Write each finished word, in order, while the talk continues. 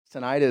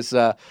Tonight is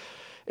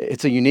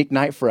it's a unique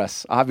night for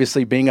us.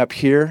 Obviously, being up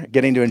here,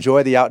 getting to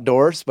enjoy the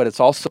outdoors, but it's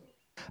also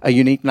a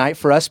unique night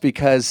for us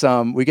because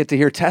we get to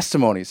hear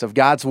testimonies of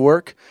God's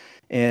work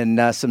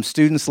in some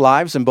students'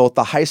 lives in both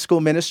the high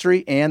school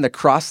ministry and the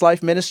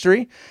CrossLife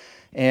ministry.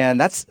 And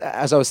that's,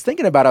 as I was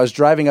thinking about it, I was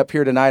driving up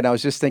here tonight, and I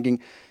was just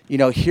thinking,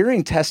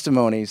 hearing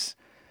testimonies,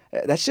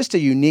 that's just a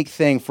unique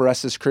thing for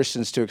us as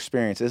Christians to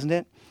experience, isn't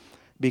it?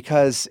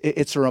 Because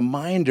it's a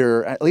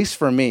reminder, at least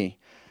for me,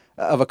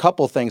 of a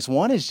couple things.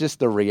 One is just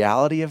the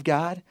reality of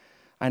God.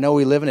 I know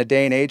we live in a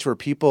day and age where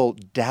people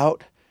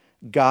doubt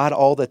God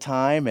all the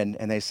time, and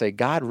they say,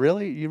 God,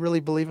 really? You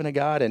really believe in a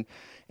God?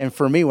 And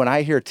for me, when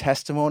I hear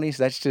testimonies,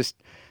 that's just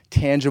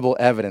tangible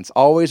evidence.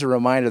 Always a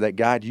reminder that,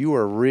 God, you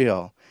are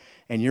real,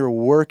 and you're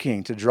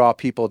working to draw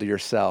people to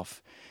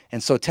yourself.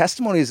 And so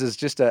testimonies is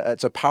just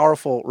it's a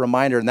powerful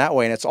reminder in that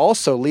way. And it's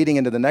also leading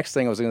into the next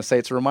thing I was going to say.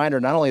 It's a reminder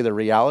not only of the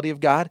reality of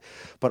God,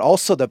 but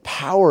also the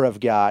power of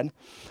God.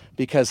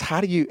 Because how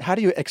do you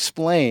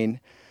explain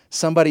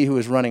somebody who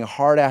is running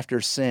hard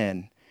after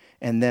sin,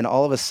 and then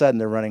all of a sudden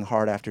they're running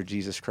hard after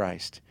Jesus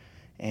Christ?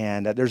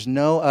 And there's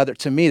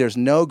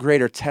no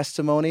greater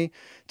testimony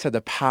to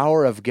the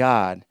power of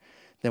God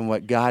than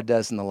what God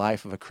does in the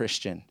life of a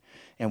Christian.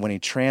 And when he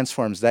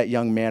transforms that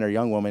young man or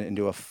young woman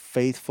into a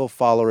faithful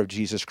follower of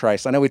Jesus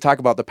Christ. I know we talk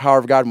about the power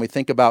of God when we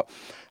think about,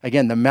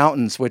 again, the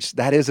mountains, which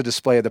that is a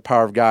display of the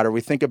power of God, or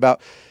we think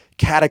about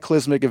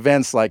cataclysmic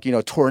events like,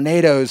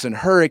 tornadoes and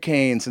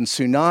hurricanes and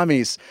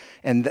tsunamis.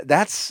 And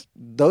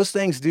those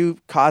things do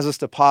cause us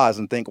to pause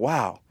and think,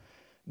 wow,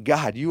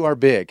 God, you are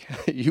big,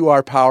 you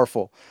are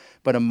powerful.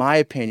 But in my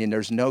opinion,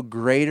 there's no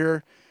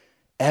greater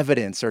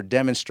evidence or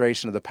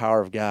demonstration of the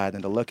power of God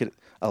than to look at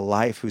a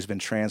life who's been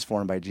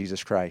transformed by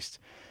Jesus Christ.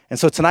 And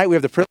so tonight we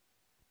have the privilege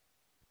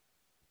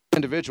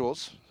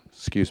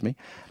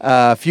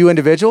a few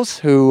individuals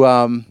who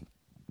are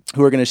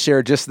going to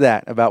share just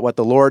that, about what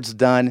the Lord's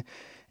done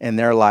in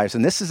their lives.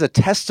 And this is a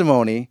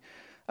testimony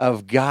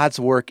of God's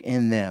work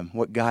in them,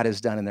 what God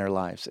has done in their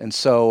lives. And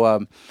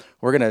so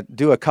we're going to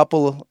do a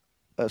couple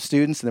of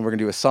students, and then we're going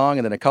to do a song,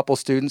 and then a couple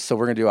students. So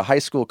we're going to do a high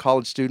school,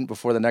 college student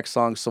before the next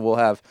song. So we'll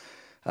have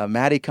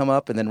Maddie come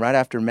up, and then right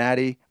after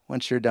Maddie,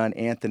 once you're done,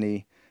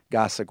 Anthony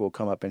Gossick will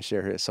come up and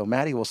share his. So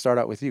Maddie, we'll start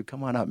out with you.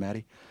 Come on up,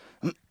 Maddie.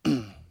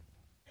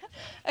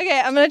 Okay,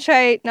 I'm going to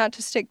try not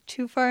to stick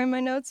too far in my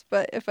notes,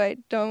 but if I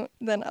don't,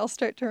 then I'll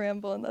start to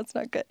ramble, and that's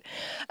not good.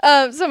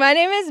 So my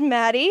name is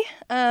Maddie.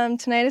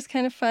 Tonight is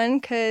kind of fun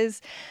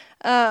because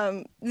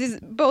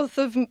both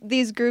of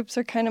these groups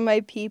are kind of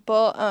my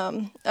people.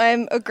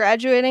 I'm a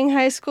graduating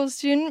high school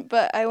student,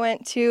 but I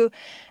went to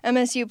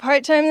MSU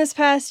part-time this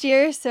past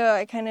year, so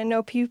I kind of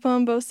know people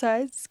on both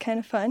sides. It's kind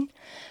of fun.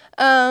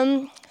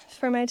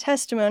 For my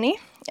testimony,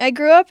 I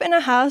grew up in a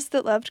house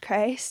that loved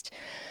Christ.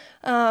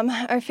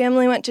 Our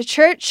family went to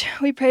church.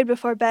 We prayed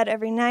before bed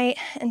every night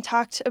and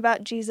talked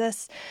about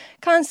Jesus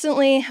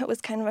constantly. It was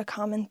kind of a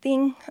common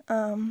thing.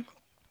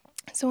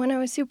 So when I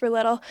was super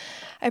little,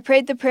 I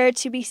prayed the prayer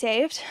to be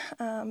saved,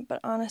 but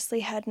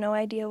honestly had no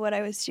idea what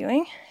I was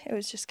doing. It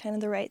was just kind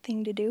of the right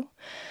thing to do.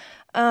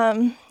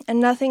 And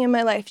nothing in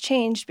my life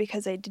changed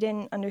because I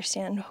didn't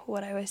understand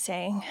what I was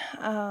saying.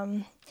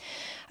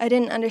 I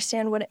didn't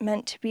understand what it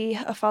meant to be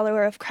a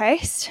follower of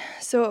Christ.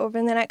 So over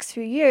the next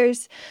few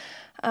years,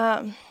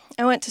 I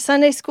went to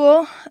Sunday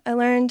school. I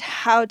learned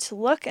how to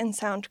look and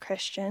sound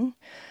Christian,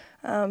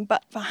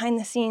 but behind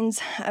the scenes,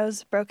 I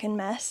was a broken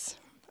mess.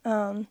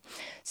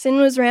 Sin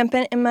was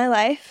rampant in my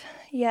life,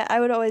 yet I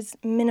would always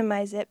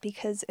minimize it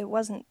because it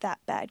wasn't that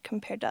bad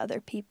compared to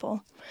other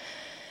people.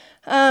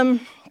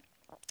 When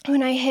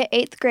I hit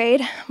 8th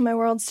grade, my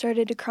world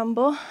started to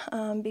crumble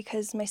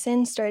because my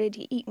sin started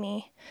to eat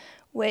me,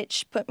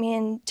 which put me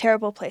in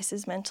terrible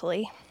places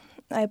mentally.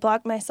 I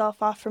blocked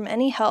myself off from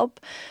any help,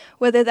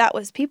 whether that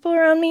was people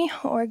around me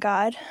or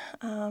God,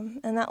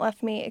 and that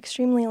left me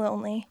extremely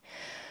lonely.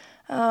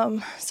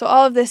 So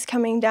all of this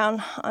coming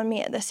down on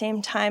me at the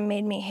same time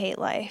made me hate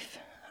life.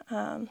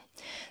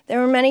 There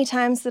were many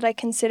times that I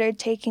considered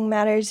taking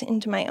matters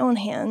into my own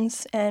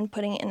hands and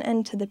putting an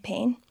end to the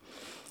pain.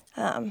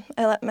 I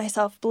let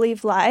myself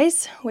believe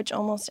lies, which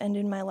almost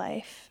ended my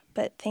life.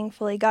 But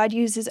thankfully, God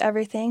uses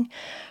everything,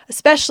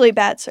 especially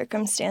bad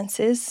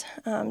circumstances,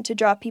 to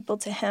draw people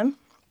to Him.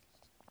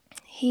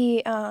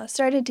 He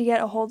started to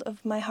get a hold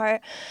of my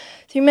heart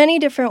through many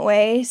different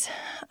ways.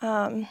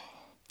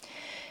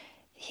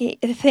 He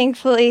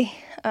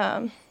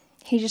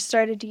just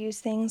started to use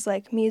things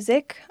like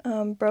music,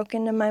 broke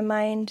into my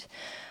mind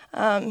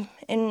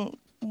in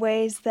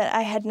ways that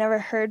I had never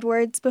heard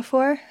words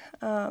before.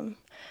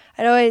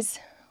 I'd always,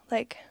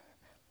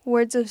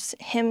 words of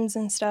hymns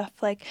and stuff,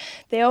 I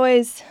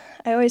always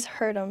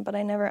heard them, but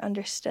I never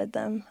understood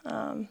them.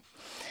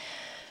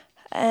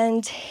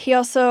 And he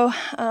also,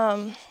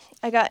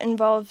 I got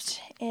involved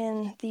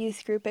in the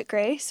youth group at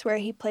Grace, where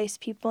he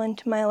placed people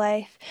into my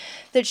life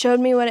that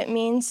showed me what it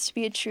means to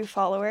be a true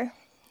follower.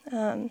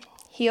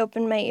 He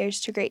opened my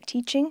ears to great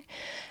teaching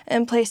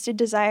and placed a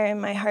desire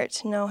in my heart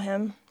to know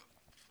him.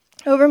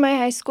 Over my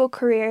high school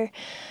career,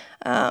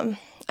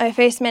 I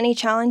faced many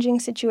challenging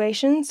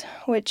situations,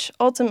 which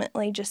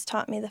ultimately just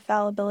taught me the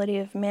fallibility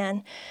of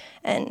man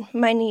and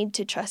my need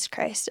to trust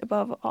Christ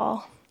above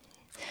all.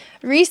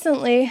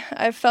 Recently,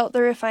 I've felt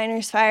the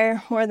refiner's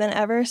fire more than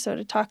ever, so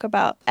to talk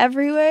about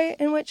every way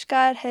in which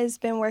God has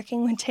been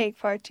working would take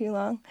far too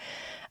long.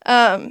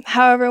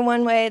 However,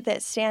 one way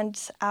that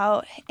stands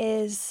out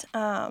is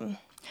no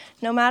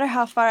matter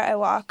how far I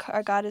walk,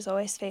 our God is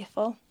always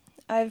faithful.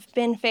 I've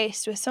been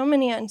faced with so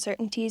many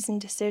uncertainties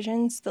and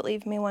decisions that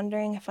leave me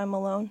wondering if I'm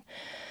alone.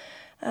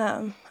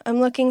 I'm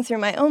looking through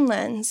my own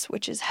lens,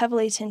 which is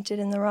heavily tinted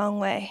in the wrong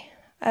way.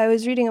 I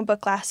was reading a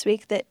book last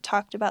week that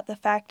talked about the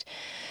fact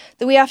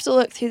that we have to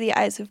look through the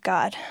eyes of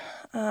God.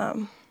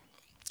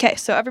 Okay,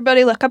 so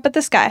everybody look up at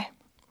the sky.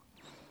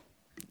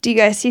 Do you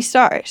guys see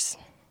stars?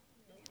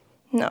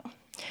 No.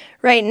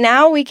 Right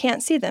now we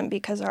can't see them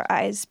because our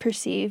eyes don't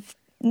perceive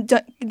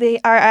that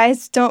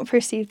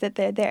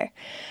they're there.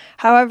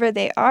 However,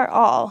 they are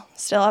all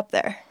still up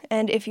there,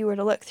 and if you were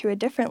to look through a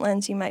different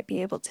lens, you might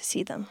be able to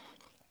see them.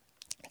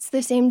 It's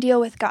the same deal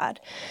with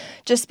God.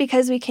 Just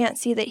because we can't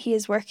see that He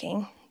is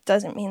working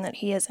doesn't mean that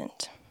He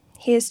isn't.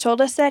 He has told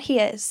us that He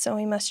is, so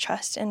we must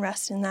trust and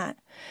rest in that.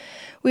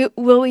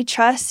 Will we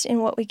trust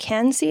in what we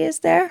can see is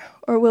there,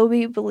 or will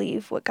we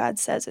believe what God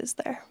says is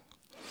there?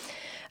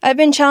 I've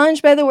been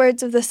challenged by the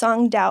words of the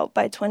song Doubt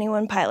by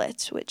 21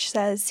 Pilots, which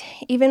says,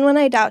 "Even when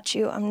I doubt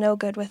you, I'm no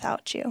good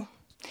without you."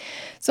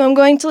 So I'm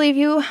going to leave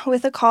you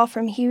with a call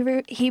from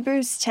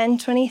Hebrews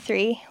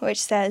 10:23,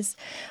 which says,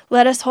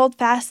 "Let us hold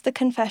fast the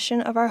confession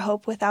of our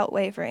hope without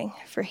wavering,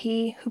 for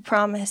He who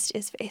promised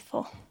is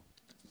faithful."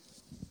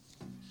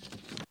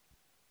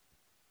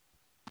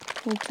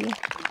 Thank you.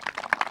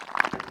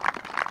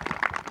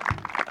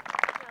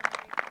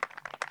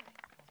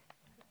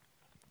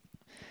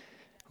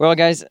 Well,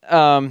 guys,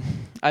 I'm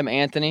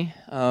Anthony.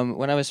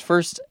 When I was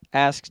first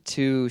asked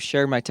to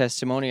share my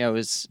testimony, I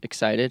was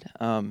excited.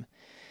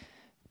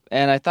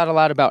 And I thought a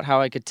lot about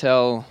how I could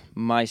tell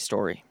my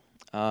story.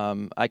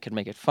 I could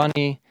make it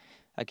funny.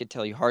 I could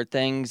tell you hard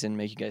things and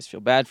make you guys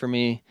feel bad for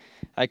me.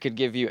 I could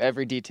give you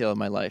every detail of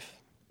my life.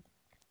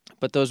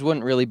 But those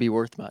wouldn't really be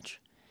worth much.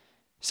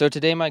 So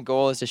today my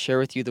goal is to share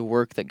with you the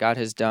work that God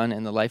has done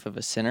in the life of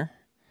a sinner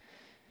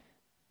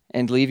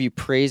and leave you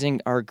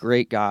praising our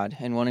great God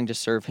and wanting to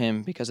serve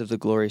Him because of the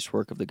glorious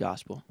work of the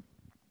gospel.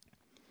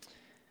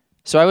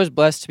 So I was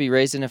blessed to be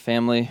raised in a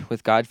family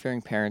with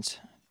God-fearing parents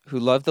who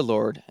loved the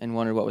Lord and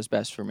wanted what was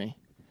best for me.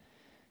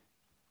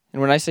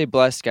 And when I say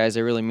blessed, guys,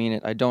 I really mean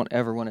it. I don't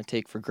ever want to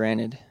take for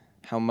granted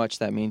how much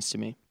that means to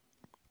me.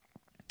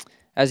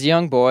 As a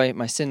young boy,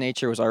 my sin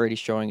nature was already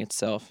showing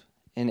itself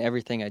in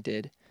everything I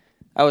did.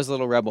 I was a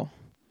little rebel.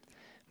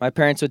 My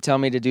parents would tell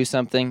me to do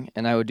something,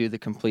 and I would do the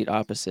complete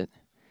opposite.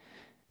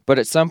 But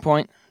at some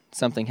point,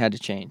 something had to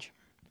change.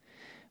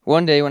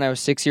 One day when I was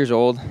 6 years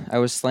old, I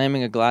was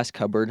slamming a glass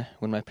cupboard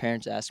when my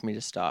parents asked me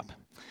to stop.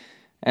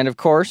 And of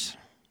course,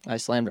 I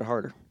slammed it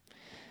harder.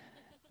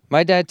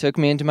 My dad took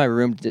me into my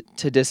room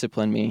to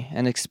discipline me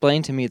and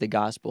explain to me the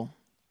gospel.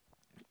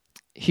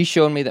 He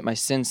showed me that my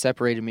sin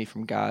separated me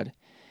from God,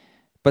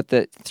 but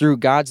that through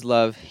God's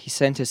love, He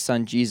sent His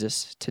Son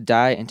Jesus to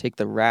die and take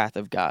the wrath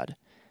of God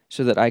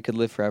so that I could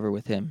live forever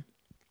with Him.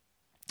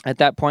 At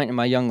that point in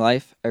my young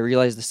life, I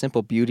realized the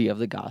simple beauty of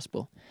the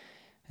gospel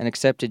and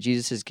accepted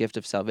Jesus' gift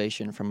of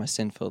salvation from my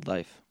sin-filled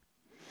life.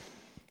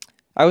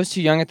 I was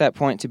too young at that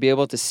point to be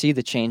able to see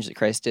the change that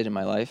Christ did in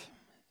my life,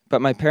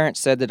 but my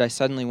parents said that I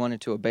suddenly wanted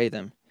to obey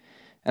them,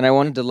 and I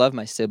wanted to love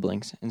my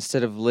siblings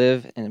instead of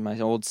live in my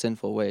old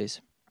sinful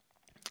ways.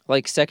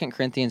 Like 2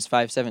 Corinthians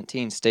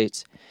 5:17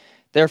 states,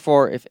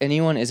 "Therefore, if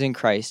anyone is in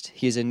Christ,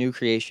 he is a new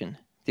creation.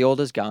 The old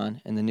is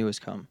gone, and the new has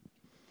come."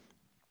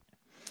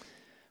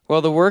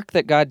 Well, the work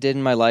that God did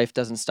in my life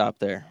doesn't stop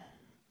there.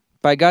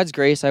 By God's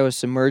grace, I was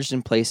submerged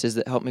in places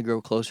that helped me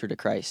grow closer to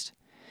Christ.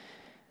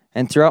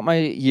 And throughout my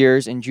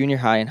years in junior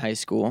high and high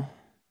school,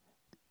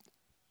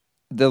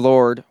 the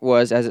Lord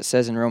was, as it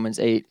says in Romans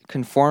 8,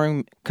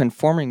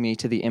 conforming me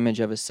to the image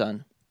of His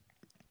Son.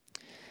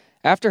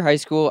 After high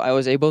school, I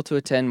was able to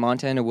attend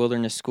Montana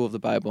Wilderness School of the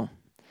Bible.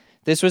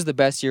 This was the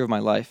best year of my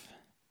life,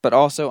 but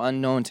also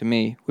unknown to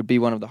me would be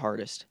one of the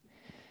hardest.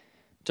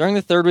 During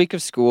the third week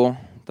of school,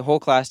 the whole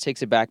class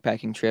takes a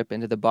backpacking trip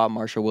into the Bob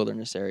Marshall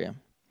Wilderness area.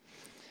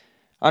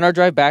 On our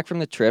drive back from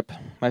the trip,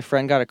 my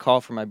friend got a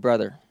call from my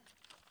brother.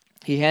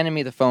 He handed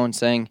me the phone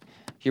saying,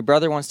 "Your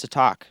brother wants to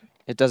talk.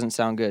 It doesn't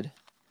sound good."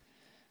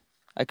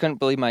 I couldn't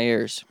believe my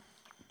ears.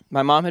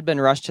 My mom had been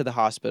rushed to the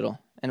hospital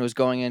and was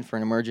going in for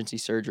an emergency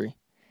surgery.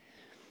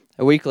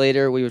 A week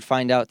later, we would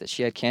find out that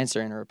she had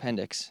cancer in her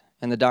appendix,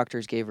 and the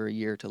doctors gave her a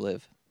year to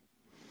live.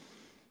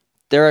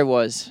 There I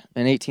was,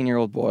 an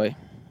 18-year-old boy.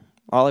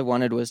 All I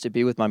wanted was to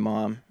be with my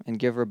mom and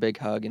give her a big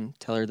hug and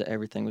tell her that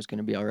everything was going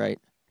to be all right.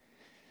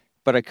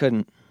 But I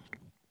couldn't.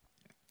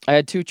 I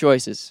had two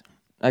choices.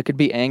 I could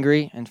be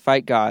angry and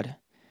fight God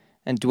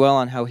and dwell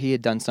on how He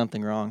had done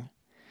something wrong.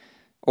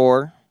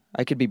 Or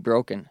I could be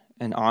broken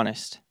and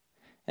honest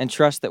and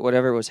trust that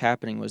whatever was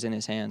happening was in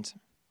His hands.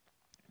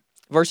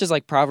 Verses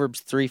like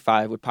Proverbs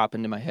 3:5 would pop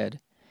into my head.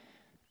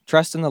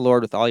 Trust in the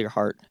Lord with all your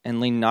heart, and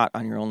lean not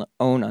on your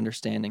own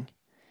understanding.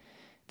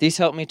 These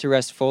helped me to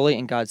rest fully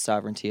in God's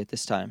sovereignty at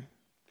this time.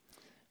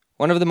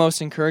 One of the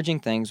most encouraging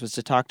things was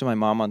to talk to my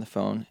mom on the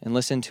phone and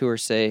listen to her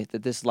say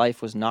that this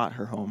life was not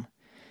her home,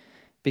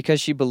 because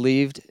she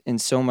believed in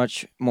so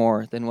much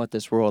more than what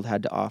this world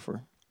had to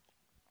offer.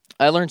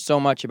 I learned so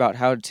much about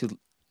how to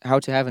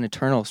have an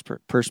eternal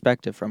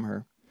perspective from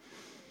her.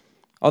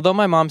 Although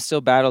my mom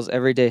still battles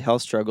everyday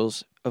health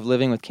struggles of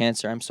living with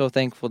cancer, I'm so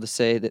thankful to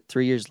say that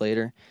 3 years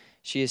later,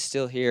 she is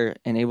still here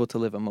and able to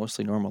live a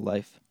mostly normal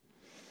life.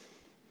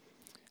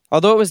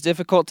 Although it was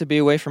difficult to be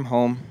away from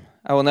home,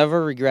 I will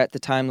never regret the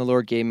time the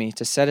Lord gave me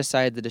to set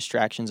aside the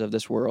distractions of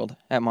this world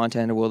at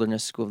Montana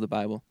Wilderness School of the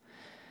Bible.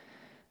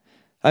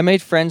 I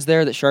made friends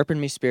there that sharpened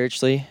me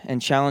spiritually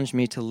and challenged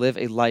me to live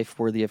a life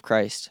worthy of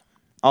Christ.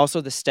 Also,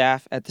 the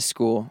staff at the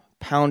school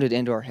pounded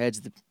into our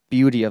heads the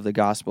beauty of the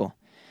gospel.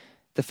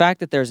 The fact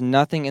that there's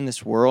nothing in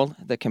this world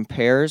that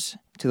compares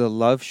to the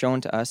love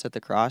shown to us at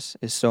the cross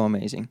is so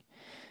amazing.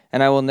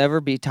 And I will never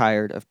be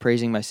tired of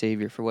praising my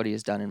Savior for what he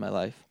has done in my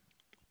life.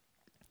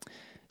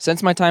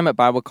 Since my time at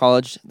Bible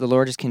college, the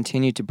Lord has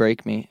continued to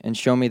break me and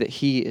show me that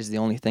he is the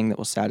only thing that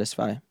will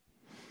satisfy.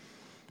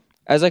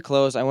 As I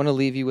close, I want to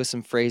leave you with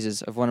some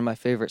phrases of one of my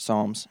favorite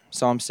Psalms,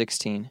 Psalm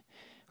 16,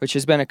 which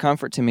has been a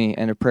comfort to me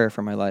and a prayer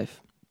for my life.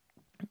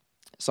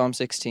 Psalm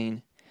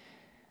 16.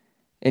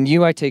 In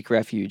you I take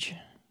refuge.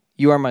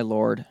 You are my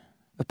Lord.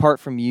 Apart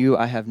from you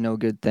I have no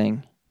good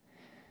thing.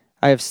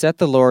 I have set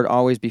the Lord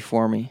always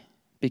before me.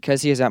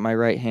 Because he is at my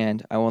right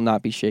hand, I will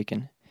not be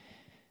shaken.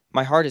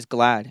 My heart is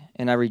glad,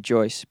 and I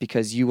rejoice,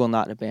 because you will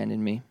not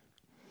abandon me.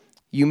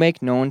 You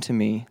make known to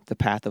me the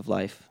path of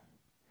life.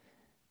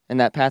 And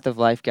that path of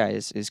life,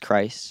 guys, is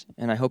Christ,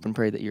 and I hope and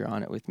pray that you're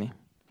on it with me.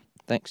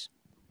 Thanks.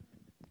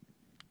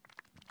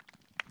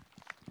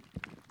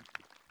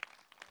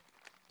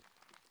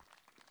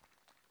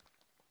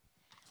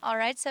 All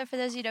right, so for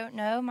those who don't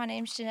know, my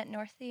name's Jeanette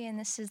Northey, and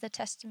this is the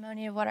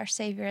testimony of what our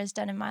Savior has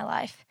done in my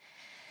life.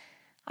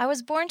 I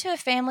was born to a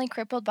family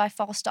crippled by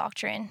false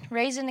doctrine.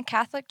 Raised in a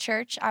Catholic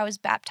church, I was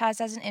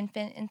baptized as an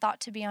infant and thought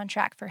to be on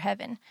track for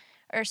heaven,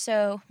 or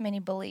so many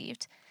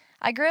believed.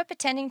 I grew up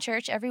attending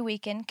church every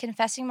weekend,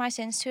 confessing my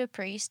sins to a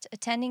priest,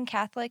 attending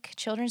Catholic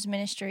children's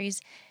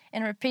ministries,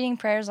 and repeating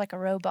prayers like a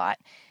robot,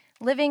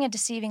 living a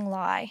deceiving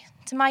lie.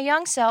 To my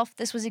young self,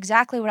 this was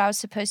exactly what I was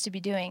supposed to be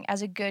doing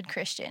as a good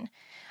Christian.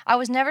 I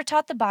was never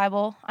taught the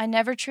Bible, I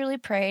never truly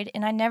prayed,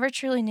 and I never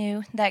truly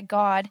knew that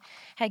God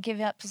had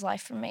given up his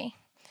life for me.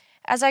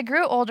 As I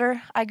grew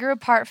older, I grew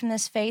apart from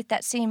this faith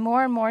that seemed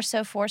more and more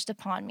so forced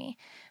upon me.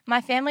 My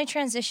family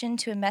transitioned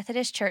to a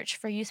Methodist church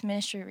for youth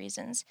ministry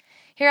reasons.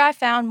 Here I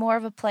found more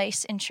of a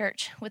place in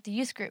church with the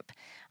youth group.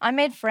 I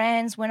made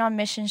friends, went on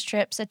missions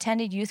trips,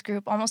 attended youth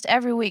group almost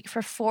every week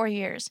for 4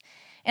 years,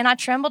 and I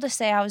tremble to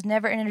say I was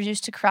never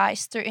introduced to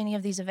Christ through any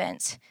of these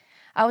events.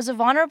 I was a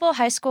vulnerable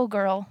high school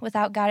girl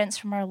without guidance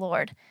from our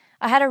Lord.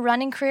 I had a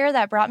running career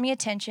that brought me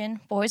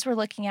attention, boys were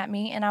looking at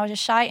me, and I was a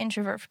shy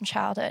introvert from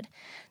childhood.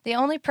 The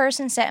only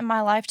person set in my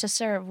life to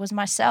serve was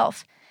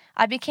myself.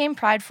 I became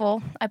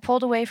prideful, I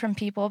pulled away from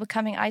people,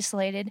 becoming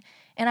isolated,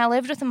 and I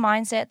lived with a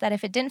mindset that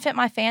if it didn't fit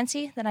my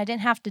fancy, then I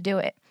didn't have to do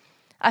it.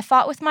 I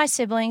fought with my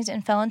siblings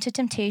and fell into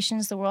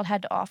temptations the world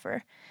had to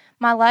offer.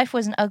 My life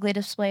was an ugly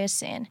display of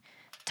sin.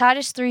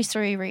 Titus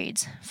 3:3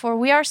 reads, For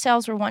we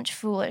ourselves were once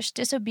foolish,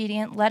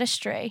 disobedient, led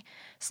astray,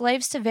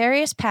 slaves to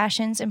various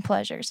passions and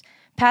pleasures,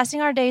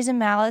 passing our days in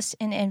malice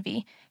and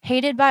envy,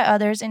 hated by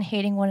others and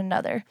hating one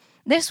another.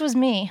 This was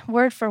me,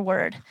 word for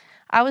word.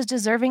 I was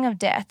deserving of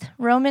death.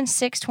 Romans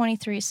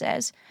 6:23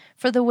 says,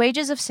 For the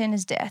wages of sin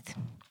is death.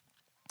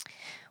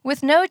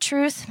 With no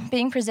truth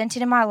being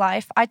presented in my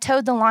life, I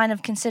towed the line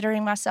of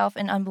considering myself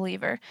an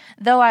unbeliever.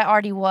 Though I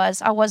already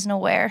was, I wasn't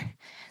aware.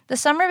 The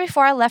summer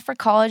before I left for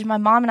college, my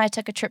mom and I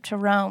took a trip to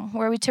Rome,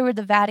 where we toured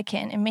the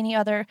Vatican and many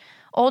other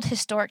old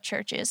historic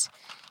churches.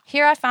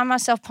 Here I found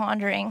myself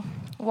pondering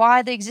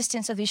why the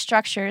existence of these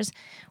structures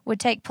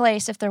would take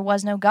place if there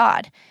was no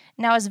God.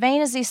 Now, as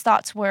vain as these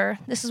thoughts were,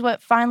 this is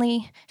what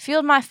finally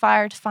fueled my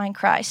fire to find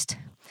Christ.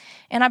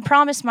 And I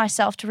promised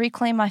myself to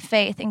reclaim my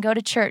faith and go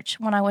to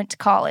church when I went to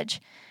college.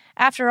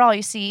 After all,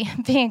 you see,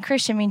 being a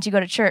Christian means you go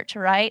to church,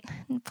 right?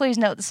 Please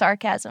note the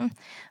sarcasm.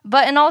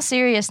 But in all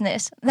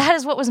seriousness, that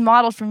is what was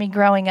modeled for me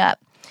growing up.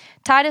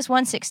 Titus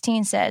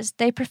 1:16 says,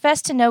 They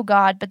profess to know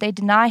God, but they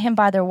deny him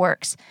by their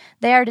works.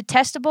 They are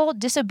detestable,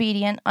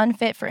 disobedient,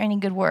 unfit for any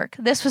good work.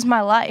 This was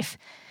my life.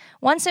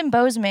 Once in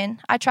Bozeman,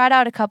 I tried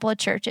out a couple of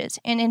churches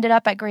and ended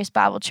up at Grace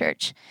Bible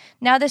Church.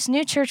 Now, this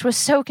new church was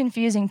so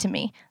confusing to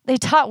me. They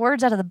taught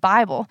words out of the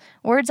Bible,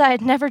 words I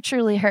had never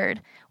truly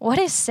heard. What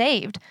is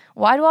saved?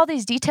 Why do all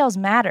these details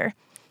matter?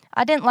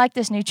 I didn't like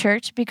this new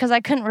church because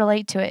I couldn't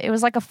relate to it. It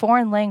was like a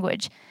foreign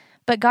language.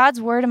 But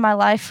God's work in my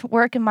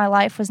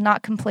life was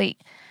not complete.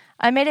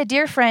 I made a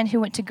dear friend who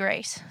went to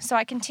Grace, so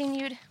I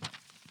continued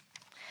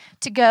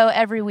to go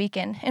every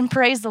weekend and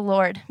praise the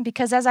Lord,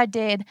 because as I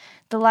did,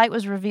 the light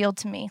was revealed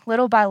to me,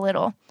 little by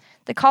little.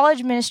 The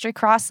college ministry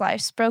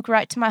CrossLife spoke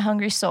right to my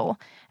hungry soul,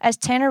 as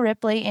Tanner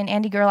Ripley and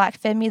Andy Gerlach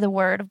fed me the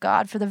Word of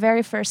God for the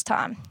very first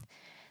time.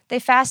 They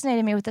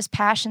fascinated me with this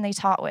passion they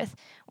taught with.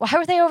 Why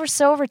were they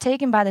so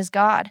overtaken by this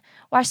God?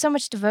 Why so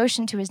much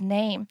devotion to his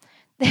name?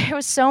 There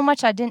was so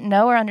much I didn't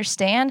know or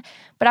understand,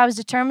 but I was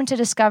determined to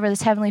discover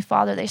this Heavenly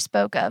Father they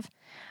spoke of.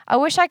 I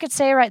wish I could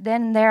say right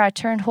then and there I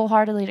turned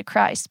wholeheartedly to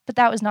Christ, but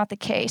that was not the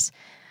case.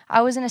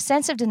 I was in a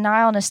sense of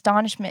denial and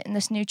astonishment in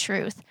this new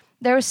truth.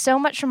 There was so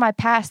much from my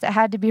past that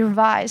had to be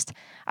revised.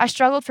 I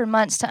struggled for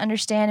months to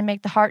understand and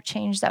make the heart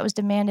change that was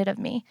demanded of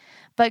me.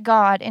 But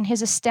God, in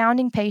his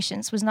astounding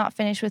patience, was not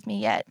finished with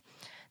me yet.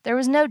 There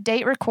was no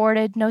date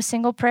recorded, no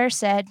single prayer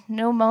said,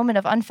 no moment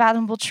of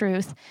unfathomable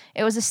truth.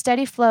 It was a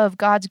steady flow of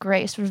God's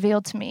grace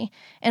revealed to me,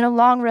 and a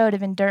long road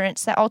of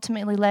endurance that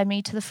ultimately led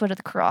me to the foot of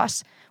the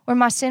cross, where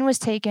my sin was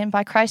taken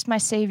by Christ my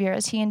Savior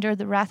as he endured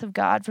the wrath of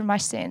God for my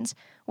sins,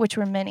 which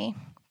were many.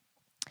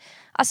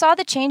 I saw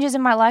the changes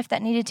in my life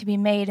that needed to be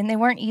made, and they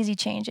weren't easy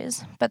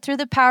changes. But through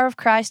the power of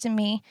Christ in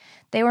me,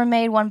 they were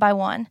made one by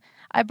one.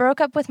 I broke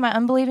up with my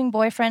unbelieving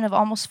boyfriend of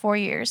almost 4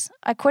 years.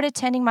 I quit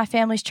attending my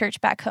family's church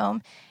back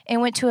home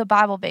and went to a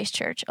Bible-based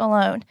church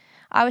alone.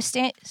 I was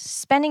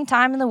spending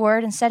time in the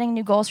Word and setting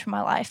new goals for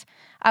my life.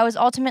 I was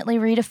ultimately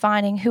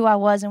redefining who I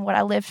was and what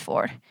I lived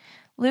for.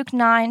 Luke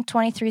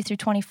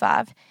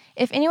 9:23-25.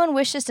 If anyone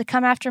wishes to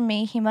come after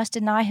me, he must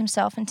deny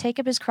himself and take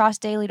up his cross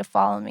daily to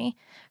follow me.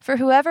 For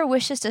whoever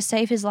wishes to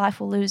save his life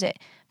will lose it,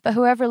 but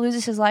whoever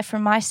loses his life for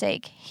my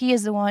sake, he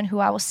is the one who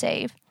I will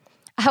save.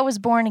 I was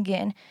born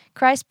again.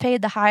 Christ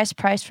paid the highest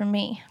price for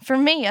me,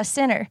 a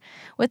sinner.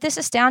 With this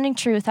astounding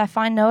truth, I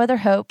find no other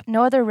hope,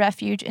 no other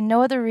refuge, and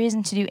no other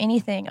reason to do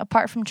anything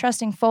apart from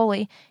trusting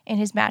fully in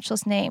his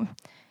matchless name.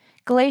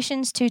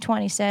 Galatians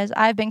 2:20 says,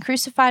 I have been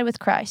crucified with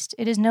Christ.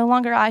 It is no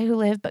longer I who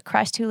live, but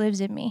Christ who lives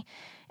in me.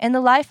 And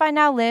the life I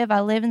now live, I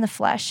live in the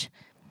flesh.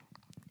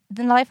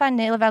 The life I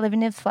live in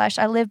the flesh.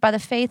 I live by the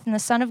faith in the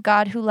Son of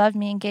God who loved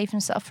me and gave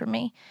himself for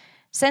me.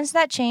 Since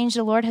that change,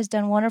 the Lord has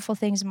done wonderful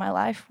things in my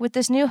life. With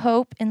this new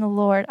hope in the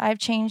Lord, I have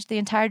changed the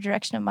entire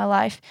direction of my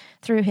life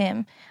through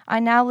him. I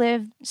now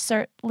live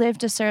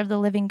to serve the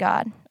living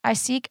God. I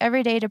seek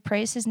every day to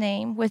praise his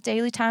name with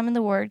daily time in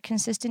the Word,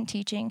 consistent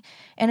teaching,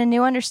 and a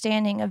new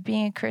understanding of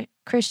being a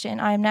Christian.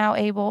 I am now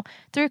able,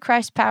 through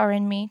Christ's power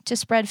in me, to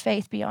spread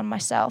faith beyond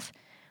myself.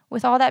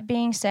 With all that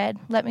being said,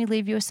 let me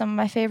leave you with some of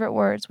my favorite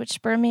words which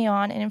spur me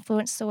on and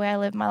influence the way I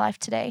live my life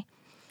today.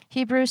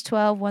 Hebrews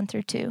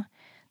 12:1-2.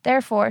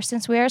 Therefore,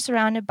 since we are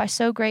surrounded by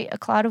so great a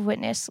cloud of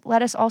witness,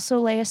 let us also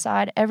lay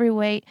aside every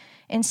weight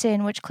and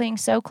sin which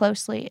clings so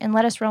closely, and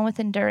let us run with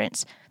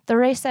endurance the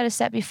race that is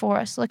set before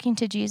us, looking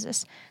to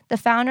Jesus, the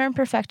founder and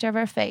perfecter of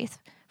our faith,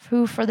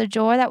 who for the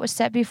joy that was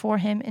set before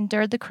him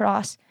endured the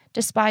cross,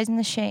 despising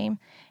the shame,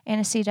 and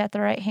is seated at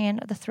the right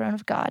hand of the throne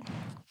of God.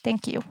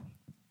 Thank you.